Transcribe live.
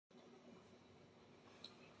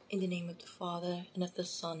In the name of the Father, and of the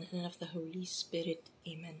Son, and of the Holy Spirit.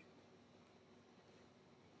 Amen.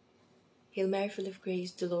 Hail Mary, full of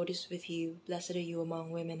grace, the Lord is with you. Blessed are you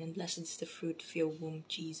among women, and blessed is the fruit of your womb,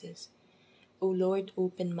 Jesus. O Lord,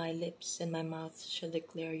 open my lips, and my mouth shall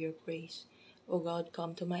declare your praise. O God,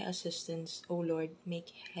 come to my assistance. O Lord,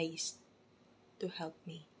 make haste to help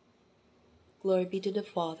me. Glory be to the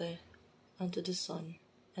Father, and to the Son,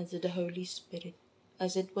 and to the Holy Spirit,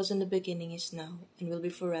 as it was in the beginning, is now, and will be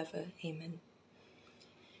forever. Amen.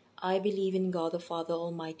 I believe in God the Father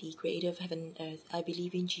Almighty, creator of heaven and earth. I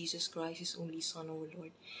believe in Jesus Christ, his only Son, our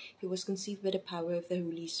Lord. He was conceived by the power of the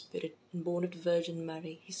Holy Spirit, and born of the Virgin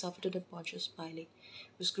Mary. He suffered under Pontius Pilate,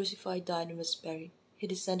 was crucified, died, and was buried. He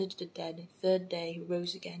descended to the dead, and the third day he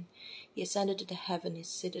rose again. He ascended to the heaven, and is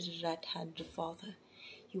seated at the right hand of the Father.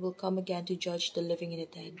 He will come again to judge the living and the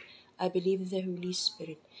dead. I believe in the Holy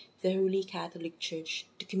Spirit, the Holy Catholic Church,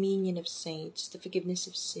 the communion of saints, the forgiveness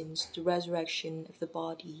of sins, the resurrection of the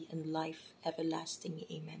body, and life everlasting.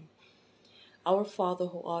 Amen. Our Father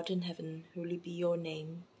who art in heaven, hallowed be your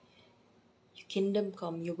name. Your kingdom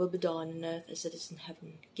come, your will be done on earth as it is in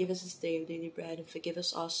heaven. Give us this day our daily bread, and forgive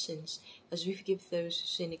us our sins, as we forgive those who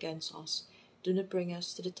sin against us. Do not bring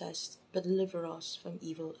us to the test, but deliver us from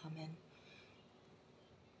evil. Amen.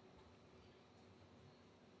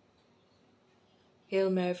 Hail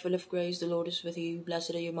Mary, full of grace, the Lord is with you.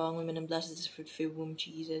 Blessed are you among women, and blessed is the fruit of your womb,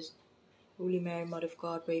 Jesus. Holy Mary, Mother of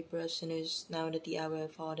God, pray for us sinners, now and at the hour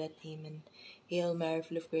of our death. Amen. Hail Mary,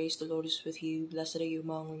 full of grace, the Lord is with you. Blessed are you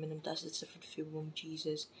among women, and blessed is the fruit of your womb,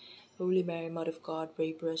 Jesus. Holy Mary, Mother of God,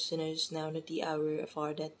 pray for us sinners, now and at the hour of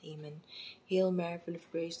our death. Amen. Hail Mary, full of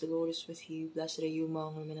grace, the Lord is with you. Blessed are you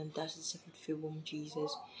among women, and blessed is the fruit of your womb,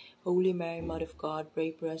 Jesus. Holy Mary, Mother of God,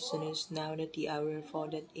 pray for us sinners, now and at the hour of our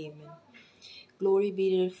death. Amen. Glory be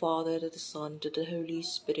to the Father, to the Son, to the Holy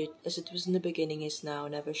Spirit, as it was in the beginning, is now,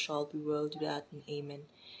 and ever shall be, world without end. Amen.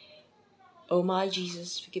 O my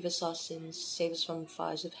Jesus, forgive us our sins, save us from the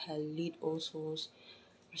fires of hell, lead all souls.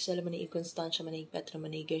 Marcela Manig, Constancia Manig, Petra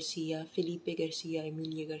Manig Garcia, Felipe Garcia,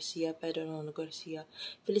 Emilia Garcia, Pedro Nono Garcia,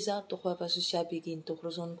 Felizato Cuevas, Jose Beginto,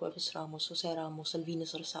 Roson Cuevas Ramos, Jose Ramos, Alvina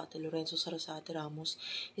Sarasate, Lorenzo Sarasate Ramos,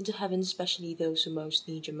 into heaven, especially those who most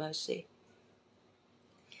need your mercy.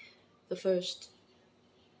 The first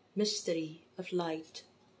mystery of light,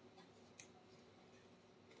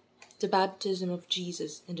 the baptism of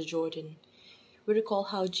Jesus in the Jordan. We recall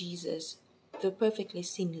how Jesus, though perfectly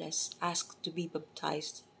sinless, asked to be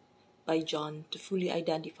baptized by John to fully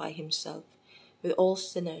identify himself with all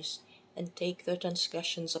sinners and take their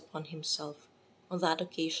transgressions upon himself. On that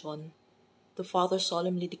occasion, the Father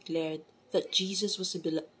solemnly declared that Jesus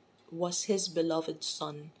was his beloved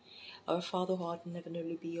Son. Our Father who art in heaven,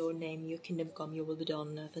 hallowed be your name. Your kingdom come, your will be done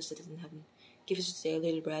on earth as it is in heaven. Give us this day our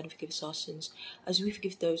daily bread, and forgive us our sins, as we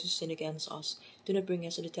forgive those who sin against us. Do not bring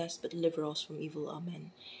us to the test, but deliver us from evil.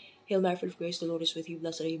 Amen. Hail Mary, full of grace, the Lord is with you.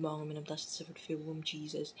 Blessed are you among women, and blessed is the fruit of your womb,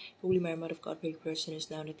 Jesus. Holy Mary, Mother of God, pray for us sinners,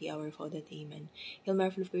 now and at the hour of our death. Amen. Hail Mary,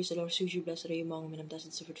 full of grace, the Lord is with you. Blessed are you among women, and blessed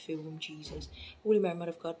is the fruit of your womb, Jesus. Holy Mary,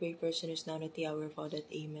 Mother of God, pray for us sinners, now and at the hour of our death.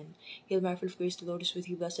 Amen. Hail Mary, full of grace, the Lord is with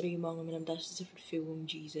you. Blessed are you among women, and blessed is the fruit of your womb,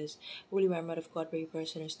 Jesus. Holy Mary, Mother of God, pray for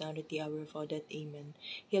us sinners, now and at the hour of our death. Amen.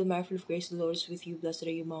 Hail Mary, full of grace, the Lord is with you. Blessed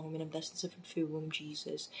are you among women, and blessed is the fruit of your womb,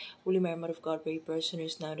 Jesus. Holy Mary, Mother of God, pray for us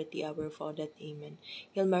sinners, now and at the hour of our death. Amen.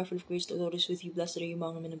 Hail Mary, full of grace, the Lord is with you. Blessed are you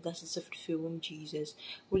among women, and blessed is the fruit of your womb, Jesus.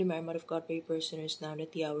 Holy Mary, Mother of God, pray for us sinners, now and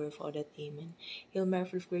at the hour of our death. Amen. Hail Mary,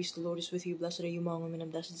 full of grace, the Lord is with you. Blessed are you among women,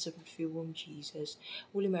 and blessed is the fruit of your womb, Jesus.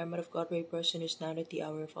 Holy Mary, Mother of God, pray for us sinners, now and at the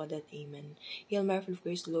hour of our death. Amen. Hail Mary, full of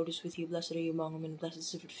grace, the Lord is with you. Blessed are you among women, and blessed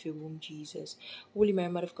is the fruit of your womb, Jesus. Holy Mary,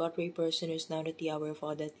 Mother of God, pray for us sinners, now and at the hour of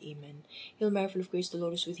our death. Amen. Hail Mary, full of grace, the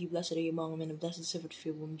Lord is with you. Blessed are you among women, and blessed is the fruit of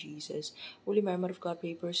your womb, Jesus. Holy Mary, Mother of God,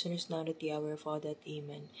 pray for us sinners, now and at the hour of our death.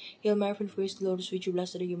 Amen. Hail Mary, full of grace, the Lord is with you.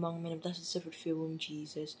 Blessed are you among women, and blessed is the fruit of your womb,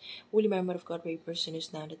 Jesus. Holy Mary, Mother of God, pray for us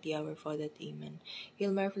sinners, now and at the hour of our death. Amen.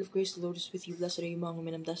 Hail Mary, full of grace, the Lord is with you. Blessed are you among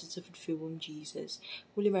women, and blessed is the fruit of your womb, Jesus.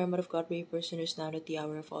 Holy Mary, Mother of God, pray for us sinners, now and at the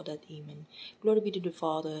hour of our death. Amen. Glory be to the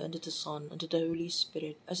Father, and to the Son, and to the Holy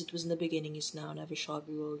Spirit, as it was in the beginning, is now, and ever shall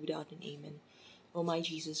be, world without end. Amen. O my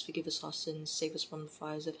Jesus, forgive us our sins, save us from the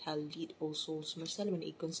fires of hell, lead all souls. Marcela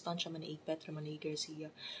Manig, Constancia Manig, Petra Manig Garcia,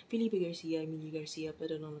 Felipe Garcia, Emilia Garcia,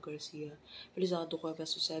 Pedro Nono Garcia, Felizardo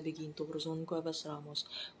Cuevas, Jose Beginto, Roson Cuevas Ramos,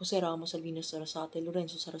 Jose Ramos, Alvina Sarasate,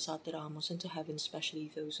 Lorenzo Sarasate Ramos, into heaven,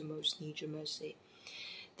 especially those who most need your mercy.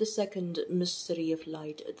 The second mystery of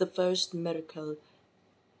light, the first miracle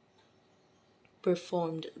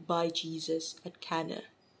performed by Jesus at Cana.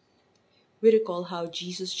 We recall how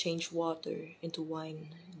Jesus changed water into wine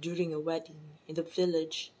during a wedding in the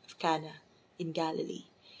village of Cana in Galilee.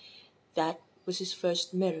 That was his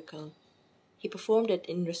first miracle. He performed it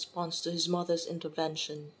in response to his mother's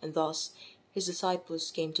intervention, and thus his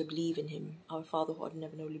disciples came to believe in him. Our Father who art in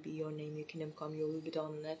heaven, hallowed be your name. Your kingdom come, your will be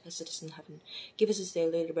done on earth as it is in heaven. Give us this day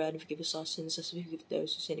our daily bread, and forgive us our sins as we forgive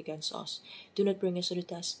those who sin against us. Do not bring us to the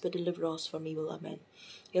test, but deliver us from evil. Amen.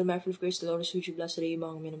 Hail Mary, full of grace, the Lord is with you. Blessed are you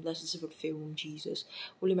among women, and blessed is the fruit of your womb, Jesus.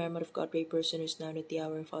 Holy Mary, Mother of God, pray for us sinners now and at the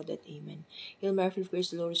hour of our death. Amen. Hail Mary, full of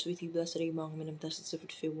grace, the Lord is with you. Blessed are you among women, and blessed is the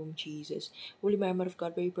fruit of your womb, Jesus. Holy Mary, Mother of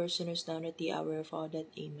God, pray for us sinners now and at the hour of our death.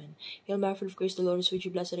 Amen. Hail Mary, full of grace, the Lord is with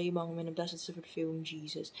you. Blessed are you among women, and blessed is the fruit of your womb,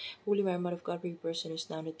 Jesus. Holy Mary, Mother of God, pray for us sinners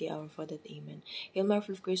now and at the hour of our death. Amen. Hail Mary,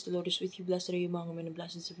 full of grace, the Lord is with you. Blessed are you among women, and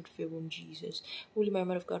blessed is the fruit of your womb, Jesus. Holy Mary,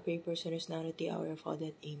 Mother of God, pray for us sinners now and at the hour of our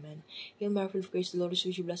death. Amen. Hail Mary, full of grace, the Lord is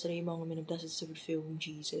with you. Blessed are you among women, and blessed is the fruit of your womb,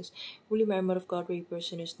 Jesus. Holy Mary, Mother of God, pray for us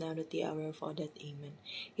sinners now and at the hour of our death. Amen.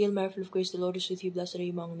 Hail Mary, full of grace, the Lord is with you. Blessed are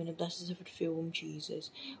you among women, and blessed is the fruit of your womb,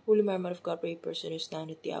 Jesus. Holy Mary, Mother of God, pray for us sinners now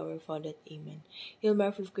and at the hour of our death. Amen. Hail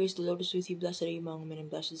Mary, full of grace, the Lord is with you. Blessed are you among women, and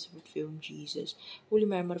blessed is the fruit of your womb, Jesus. Holy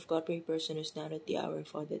Mary, Mother of God, pray for us sinners now and at the hour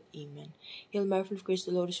of our death. Amen. Hail Mary, full of grace,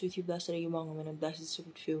 the Lord is with you. Blessed are you among women, and blessed is the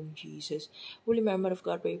fruit of your womb, Jesus. Holy Mary, Mother of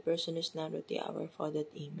God, pray for us sinners now and at the hour of our death.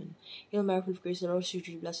 Amen. Hail Mary, full of grace, the Lord is with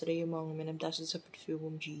you. Blessed are you among women, and blessed is the fruit of your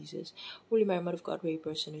womb, Jesus. Holy Mary, Mother of God, pray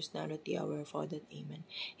for us sinners now and at the hour of our death. Amen.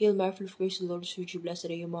 Hail Mary, full of grace, the Lord is with you. Blessed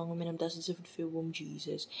are you among women, and blessed is the fruit of your womb,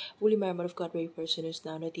 Jesus. Holy Mary, Mother of God, pray for us sinners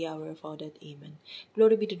now and at the hour of our death. Amen.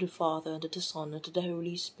 Glory be to the Father, and to the Son, and to the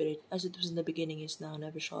Holy Spirit, as it was in the beginning, is now, and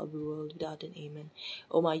ever shall be, world without an Amen.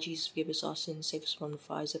 O my Jesus, forgive us our sins, save us from the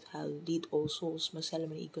fires of hell, lead all souls, Marcela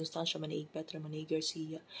Manig, Constancia Manig, Petra Manig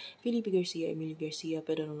Garcia, Felipe Garcia, Emilio Garcia,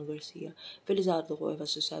 Pedro Garcia, Felizardo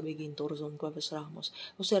Cuevas, Jose Begin, Torzon Cuevas Ramos,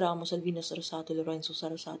 Jose Ramos, Alvina Sarasate, Lorenzo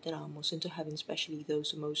Sarasate Ramos, into heaven, especially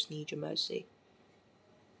those who most need your mercy.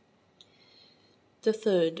 The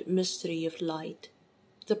third mystery of light,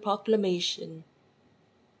 the proclamation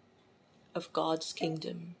of God's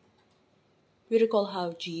kingdom. We recall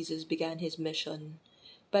how Jesus began his mission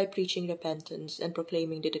by preaching repentance and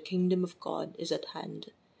proclaiming that the kingdom of God is at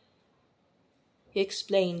hand. He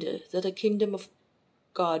explained that the kingdom of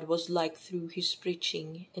God was like through his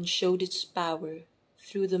preaching and showed its power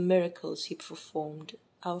through the miracles he performed.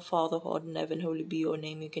 Our Father who art in heaven, hallowed be your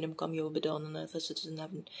name. Your kingdom come, your will be done on earth as it is in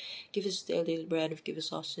heaven. Give us daily daily bread, and forgive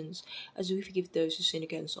us our sins, as we forgive those who sin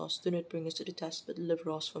against us. Do not bring us to the test, but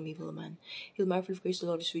deliver us from evil. Amen. Hail Mary, full of grace, the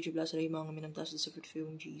Lord is with you. Blessed are you among women, and blessed is the fruit of your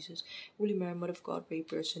womb, Jesus. Holy Mary, Mother of God, pray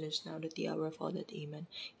for us sinners now and at the hour of our death. Amen.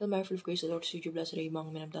 Hail Mary, full of grace, the Lord is with you. Blessed are you among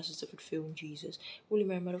women, and blessed is the fruit of your womb, Jesus. Holy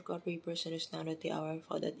Mary, Mother of God, pray for us sinners now and at the hour of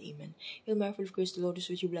our death. Amen. Hail Mary, full of grace, the Lord is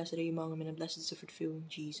with you. Blessed are you among women, and blessed is the fruit of your womb,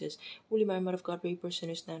 Jesus. Holy Mary, Mother of God, pray for us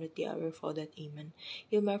sinners now and at the hour of our death. Amen.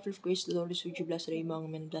 Hail Mary, full of grace, the Lord is with you. Blessed are you among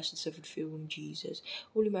women, and blessed is the fruit of your womb, Jesus.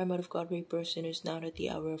 Holy Mary, Mother of God, pray for us sinners now and at the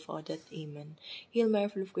hour of our death. Amen. Hail Mary,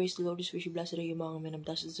 full of grace, the Lord is with you. Blessed are you among women, and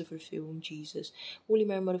blessed is the fruit of your womb, Jesus. Holy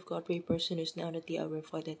Mary, Mother of God, pray for us sinners now and at the hour of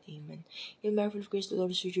our death. Amen. Hail Mary, full of grace, the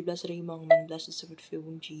Lord is with you. Blessed are you among women, and blessed is the fruit of your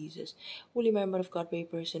womb, Jesus. Holy Mary, Mother of God, pray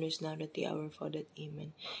for us sinners now and at the hour of our death.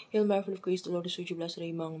 Amen. Hail Mary, full of grace, the Lord is with you. Blessed are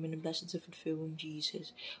you among women, and blessed is the fruit of your womb,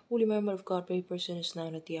 Jesus. Holy Mary, Mother of God, pray for us sinners now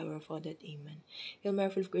and at the hour of our death. Amen. Hail Mary,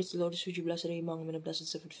 full of grace, the Lord is with you. Blessed are you among women, and blessed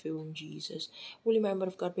is the fruit of your womb, Jesus. Holy Mary,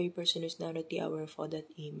 Mother of God, pray for us sinners now and at the hour of our death.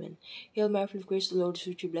 Amen. Hail Mary, full of grace, the Lord is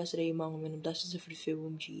with you. Blessed are you among women, and blessed is the fruit of your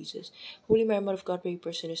womb, Jesus. Holy Mary, Mother of God, pray for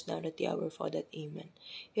us sinners now and at the hour of our death. Amen.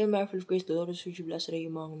 Hail Mary, full of grace, the Lord is with you. Blessed are you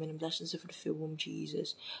among women, and blessed is the fruit of your womb,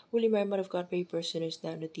 Jesus. Holy Mary, Mother of God, pray for us sinners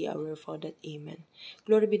now and at the hour of our death. Amen.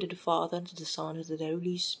 Glory be to the Father, and to the Son, and to the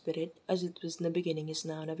Holy Spirit, as it was in the beginning, is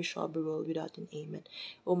now, and ever shall be, world without an Amen.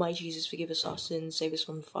 O my Jesus, forgive us our sins, save us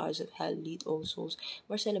from the fires of hell, lead all souls,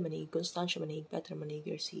 Marcela Manig, Constancia Manig, Petra Manig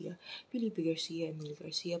Garcia, Felipe Garcia, Emilio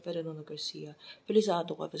Garcia, Pedro Garcia,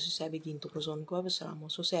 Felizardo Cuevas, Jose Begin, Torzon Cuevas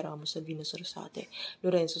Ramos, Jose Ramos, Alvina Sarasate,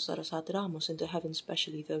 Lorenzo Sarasate Ramos, into heaven,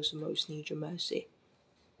 especially those who most need your mercy.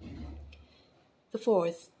 The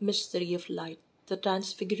fourth mystery of light, the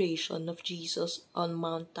transfiguration of Jesus on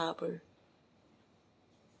Mount Tabor.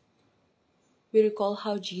 We recall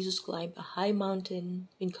how Jesus climbed a high mountain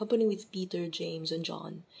in company with Peter, James, and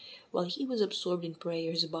John. While he was absorbed in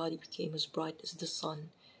prayer, his body became as bright as the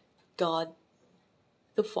sun. God,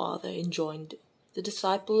 the Father, enjoined the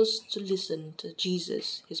disciples to listen to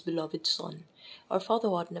Jesus, his beloved Son. Our Father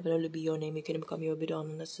who art in heaven, hallowed be your name. Your kingdom come, your will be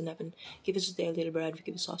done on earth as in heaven. Give us this day our daily bread.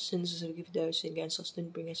 Forgive us our sins as we forgive those who sin against us.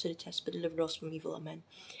 Don't bring us to the test, but deliver us from evil. Amen.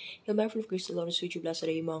 Hail Mary, full of grace, the Lord is with you. Blessed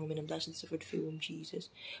are you among women, and blessed is the fruit of your womb, Jesus.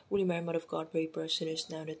 Holy Mary, Mother of God, pray for us sinners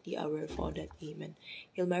now and at the hour of our death. Amen.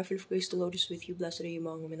 Hail Mary, full of grace, the Lord is with you. Blessed are you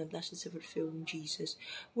among women, and blessed is the fruit of your womb, Jesus.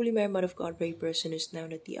 Holy Mary, Mother of God, pray for us sinners now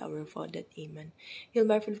and at the hour of our death. Amen. Hail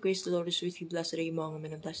Mary, full of grace, the Lord is with you. Blessed are you among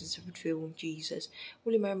women, and blessed is the fruit of your womb, Jesus.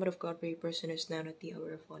 Holy Mary, Mother of God, pray for us sinners now and at the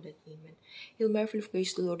hour of our death. Amen. Hail Mary, full of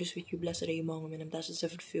grace, the Lord is with you. Blessed are you among women, and blessed is the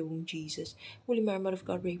fruit of your womb, Jesus. Holy Mary, Mother of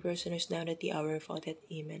God, pray for us sinners now and at the hour of our death.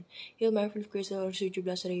 Amen. Hail Mary, full of grace, the Lord is with you.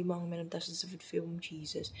 Blessed are you among women, and blessed is the fruit of your womb,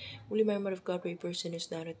 Jesus. Holy Mary, Mother of God, pray for us sinners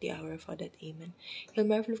now and at the hour of our death. Amen. Hail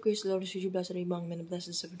Mary, full of grace, the Lord is with you. Blessed are you among men, and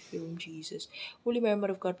blessed is the fruit of your womb, Jesus. Holy Mary,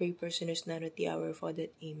 Mother of God, pray for us sinners now and at the hour of our death.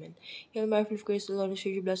 Amen. Hail Mary, full of grace, the Lord is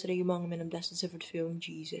with you. Blessed are you among men, and blessed is the fruit of your womb,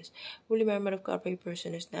 Jesus. Holy Mary, Mother of God, pray for us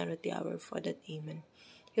sinners now and at the hour of our death. Amen.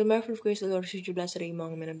 Hail Mary, full of grace, the Lord is with you. Blessed are you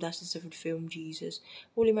among men, and blessed is the fruit of your womb, Jesus.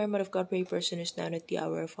 Holy Mary, Mother of God, pray for us sinners now and at the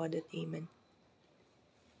hour of our death. Amen.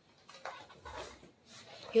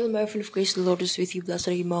 Hail Mary, full of grace, the Lord is with you. Blessed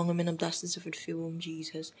are you among women, and blessed is the fruit of your womb,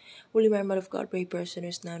 Jesus. Holy Mary, Mother of God, pray for us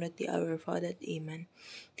sinners now and at the hour of our death. Amen.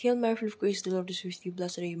 Hail Mary, full of grace, the Lord is with you.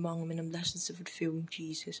 Blessed are you among women, and blessed is the fruit of your womb,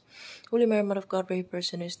 Jesus. Holy Mary, Mother of God, pray for us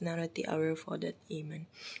sinners now and at the hour of our death. Amen.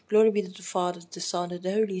 Glory be to the Father, to the Son, to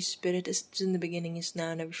the Holy Spirit, as it is in the beginning, is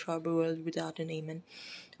now, and ever shall be, world without an Amen.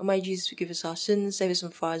 O my Jesus, forgive us our sins, save us from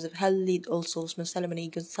fires of hell, lead all souls, Marcela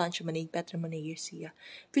Manig, Constantia Manig, Petra Manig Garcia,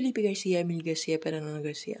 Felipe Garcia, Emily Garcia, Perana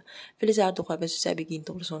Garcia, Felizardo Cuevas, Sebi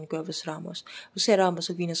Quinto, Corazon Cuevas Ramos, Jose Ramos,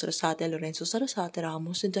 Alvina Sarasate, Lorenzo Sarasate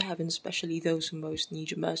Ramos, into heaven, especially those who most need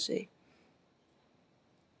your mercy.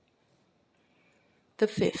 The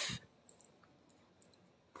fifth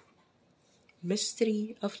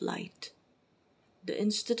Mystery of Light, the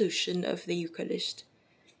institution of the Eucharist.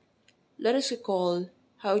 Let us recall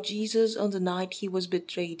how Jesus, on the night he was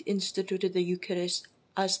betrayed, instituted the Eucharist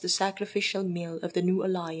as the sacrificial meal of the new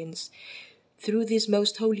alliance. Through this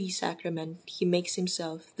most holy sacrament, he makes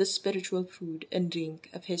himself the spiritual food and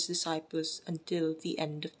drink of his disciples until the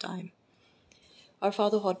end of time. Our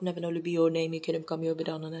Father who art in heaven, hallowed be your name. Your kingdom come, your will be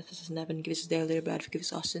done on earth as in heaven. Give us this day our daily bread. Forgive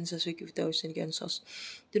us our sins as we forgive those who sin against us.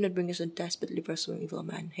 Do not bring us into test, but deliver us from evil.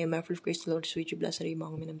 Amen. Hail Mary, full of grace, the Lord is with you. Blessed are you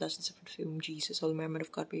among women, and blessed is the fruit of your womb, Jesus. Holy Mary, Mother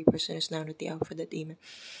of God, pray for us sinners now and at the hour of our death. Amen.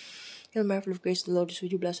 Hail Mary, full of grace, the Lord is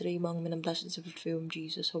with you. Blessed are you among women, and blessed is the fruit of your womb,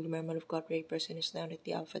 Jesus. Holy Mary, Mother of God, pray for us sinners now and at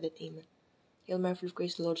the hour of our death. Amen. Hail Mary, full of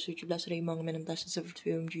grace, the Lord is with you. Blessed are you among women, and blessed is the fruit of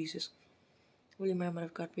your womb, Jesus. Holy Mary, Mother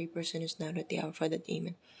of God, pray for us sinners now and at the hour of our death.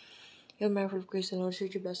 Amen. Hail Mary, full of grace, the Lord is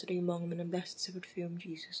with you. Blessed are you among women, and blessed is the fruit of your womb,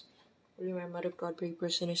 Jesus. Holy Mary, Mother of God, pray for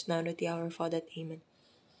us sinners now and at the hour of our death. Amen.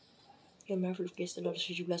 Hail Mary, full of grace, the Lord is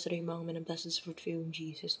with you. Blessed are you among women, and blessed is the fruit of your womb,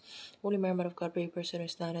 Jesus. Holy Mary, Mother of God, pray for us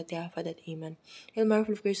sinners now and at the hour of our death. Amen. Hail Mary,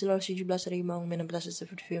 full of grace, the Lord is with you. Blessed are you among women, and blessed is the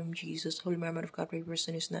fruit of your womb, Jesus. Holy Mary, Mother of God, pray for us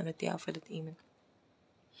sinners now and at the hour of our death. Amen.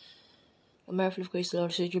 Hail Mary, full of grace, the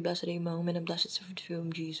Lord is with you. Blessed are you among women, and blessed is the fruit of your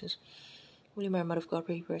womb, Jesus. Holy Mary, Mother of God,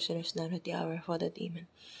 pray for us sinners now and at the hour of our death. Amen.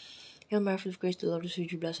 Hail Mary, full of grace, the Lord is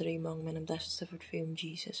with you. Blessed are you among men, and blessed is the fruit of your womb,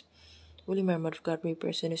 Jesus. Holy Mary, Mother of God, pray for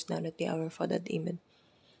us sinners now and at the hour of our death. Amen.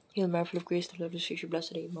 Hail Mary, full of grace, the Lord is with you.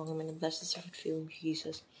 Blessed are you among men, and blessed is the fruit of your womb,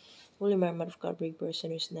 Jesus. Holy Mary, Mother of God, pray for us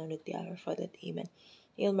sinners now and at the hour of our death. Amen.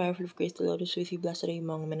 Hail Mary, full of grace, the Lord is with you. Blessed are you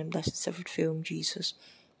among men, and blessed is the fruit of your womb, Jesus.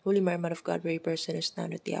 Holy Mary, Mother of God, pray for us sinners now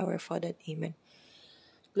and at the hour of our death. Amen.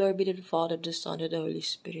 Glory be to the Father, to the Son, and to the Holy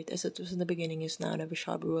Spirit, as it was in the beginning, is now, and ever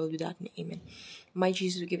shall be, world without an Amen. My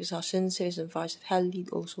Jesus, forgive us our sins, save us from fires of hell, lead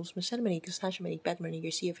all souls, Marcela Manig, Constantia Manig, Petra Manig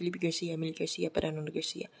Garcia, Felipe Garcia, Emily Garcia, Perana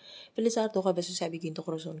Garcia, Felizardo Cuevas, Sebi Quinto,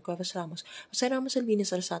 Corazon Cuevas Ramos, Jose Ramos, Alvina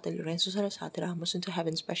Sarasate, Lorenzo Sarasate Ramos, into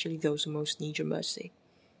heaven, especially those who most need your mercy.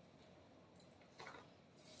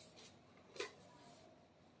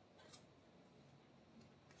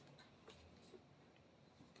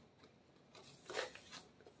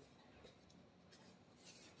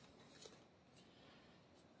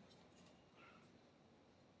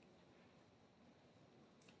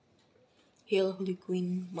 Hail, Holy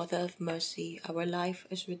Queen, Mother of Mercy, our life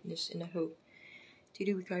is witness in a hope. To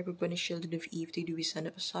thee we cry, poor punished children of Eve, to thee we send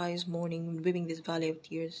up a sighs, mourning, and weeping this valley of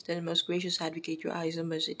tears. Then, most gracious Advocate, your eyes of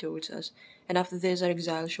mercy towards us, and after this our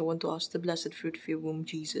exile show unto us the blessed fruit of your womb,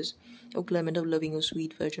 Jesus. O clement, O loving, O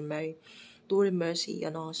sweet Virgin Mary, Lord have mercy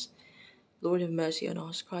on us. Lord have mercy on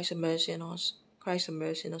us. Christ have mercy on us. Christ have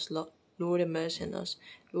mercy on us. Lord have mercy on us.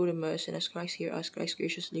 Lord have mercy on us. Christ hear us. Christ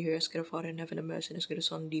graciously hear us. God our Father in heaven have mercy on us. God our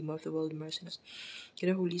Son, Redeemer of the world, have mercy on us.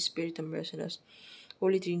 God our Holy Spirit have mercy on us.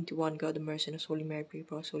 Holy Trinity, one God, the mercy and Holy Mary, pray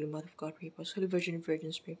for us. Holy Mother of God, pray for us. Holy Virgin of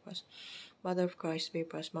Virgins, pray for us. Mother of Christ, pray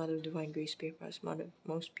for us. Mother of Divine Grace, pray for us. Mother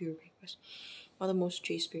most pure, pray for us. Mother most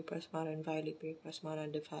chaste, pray for us. Mother inviolate, pray for us. Mother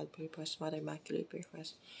undefiled, pray for us. Mother immaculate, pray for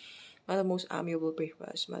us. Mother most amiable, pray for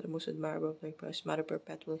us. Mother most admirable, pray for us. Mother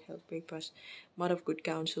perpetual health, pray for us. Mother of good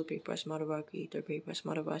counsel, pray for us. Mother of our Creator, pray for us.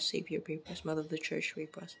 Mother of our Savior, pray for us. Mother of the Church, pray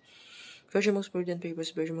for us. Virgin most prudent, pray for us.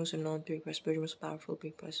 Virgin most unknown, pray for us. Virgin most powerful,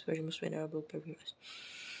 pray for us. Virgin most venerable, pray for us.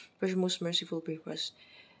 Virgin most merciful, pray for us.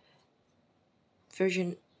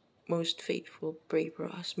 Virgin most faithful, pray for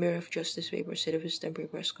us. Mirror of justice, pray for us. Seat of wisdom, pray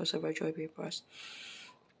for us. Cause of our joy, pray for us.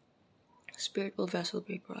 Spiritual vessel,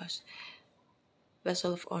 pray for us.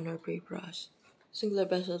 Vessel of honor, pray for us. Singular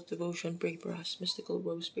vessel of devotion, pray for us. Mystical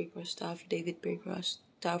rose, pray for us. Tower of David, pray for us.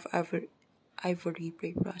 Tower of ivory,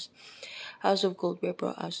 pray for us. House of gold, pray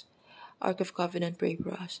for us. Ark of covenant, pray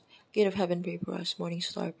for us. Gate of heaven, pray for us. Morning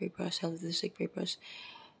star, pray for us. Health of the sick, pray for us.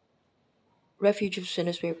 Refuge of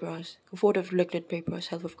sinners, pray for us. Comfort of neglected, pray for us.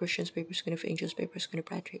 Help of Christians, pray for us. Skin of angels, pray for us. Skin of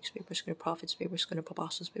patriarchs, pray for us. Skin of prophets, pray for us. Skin of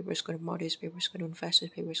apostles, pray for us. Skin of martyrs, pray for us. Skin of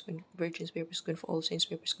confessors, pray for us. Skin of virgins, pray for us. Skin of all saints,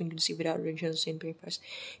 pray for us. Skin of conceived without original sin, pray for us.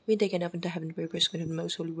 We take an heaven to heaven, pray for us. Skin of the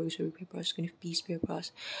most holy rosary, pray for us. Skin of peace, pray for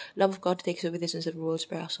us. Love of God takes away the sins of the world,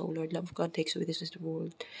 spare us, O Lord. Love of God takes away the sins of the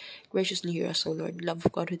world. Graciously hear us, O Lord. Love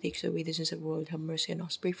of God who takes away the sins of the world, have mercy on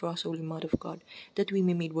us. Pray for us, Holy Mother of God, that we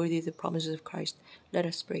may be made worthy of the promises of Christ. Let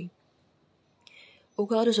us pray. O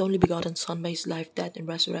God, whose only begotten Son, by his life, death, and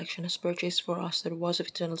resurrection, has purchased for us the rewards of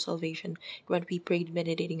eternal salvation, grant, we prayed,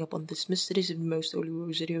 meditating upon this mysteries of the most holy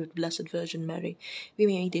rosary of the Blessed Virgin Mary, we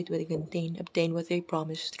may imitate what they contain, obtain what they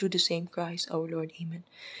promise, through the same Christ our Lord. Amen.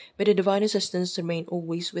 May the divine assistance remain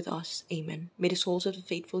always with us. Amen. May the souls of the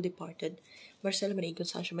faithful departed, Marcelo Manig,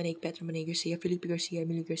 Constancio Manig, Pedro Manig Garcia, Felipe Garcia,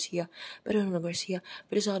 Emilio Garcia, Pedro Garcia,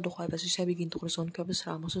 Felizardo Cuevas, Jose Ginto Corazon, Cuevas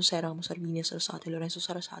Ramos, Jose Ramos, Arvinia Sarasate, Lorenzo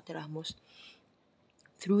Sarasate Ramos,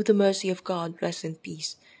 through the mercy of God, rest in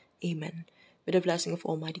peace. Amen. With the blessing of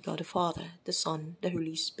Almighty God, the Father, the Son, the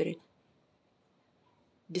Holy Spirit,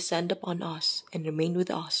 descend upon us and remain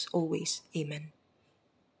with us always. Amen.